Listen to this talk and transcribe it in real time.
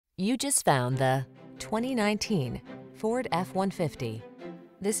You just found the 2019 Ford F-150.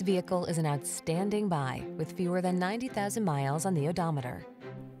 This vehicle is an outstanding buy with fewer than 90,000 miles on the odometer.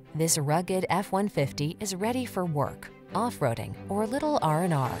 This rugged F-150 is ready for work, off-roading, or a little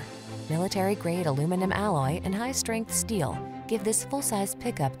R&R. Military-grade aluminum alloy and high-strength steel give this full-size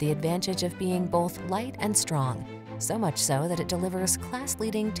pickup the advantage of being both light and strong, so much so that it delivers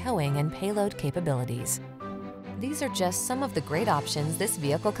class-leading towing and payload capabilities. These are just some of the great options this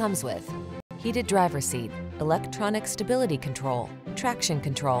vehicle comes with: heated driver's seat, electronic stability control, traction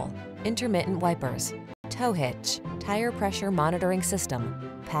control, intermittent wipers, tow hitch, tire pressure monitoring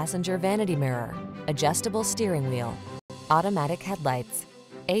system, passenger vanity mirror, adjustable steering wheel, automatic headlights,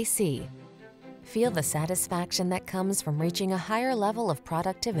 AC. Feel the satisfaction that comes from reaching a higher level of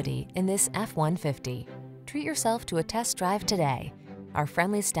productivity in this F-150. Treat yourself to a test drive today. Our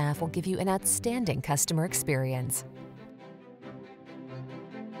friendly staff will give you an outstanding customer experience.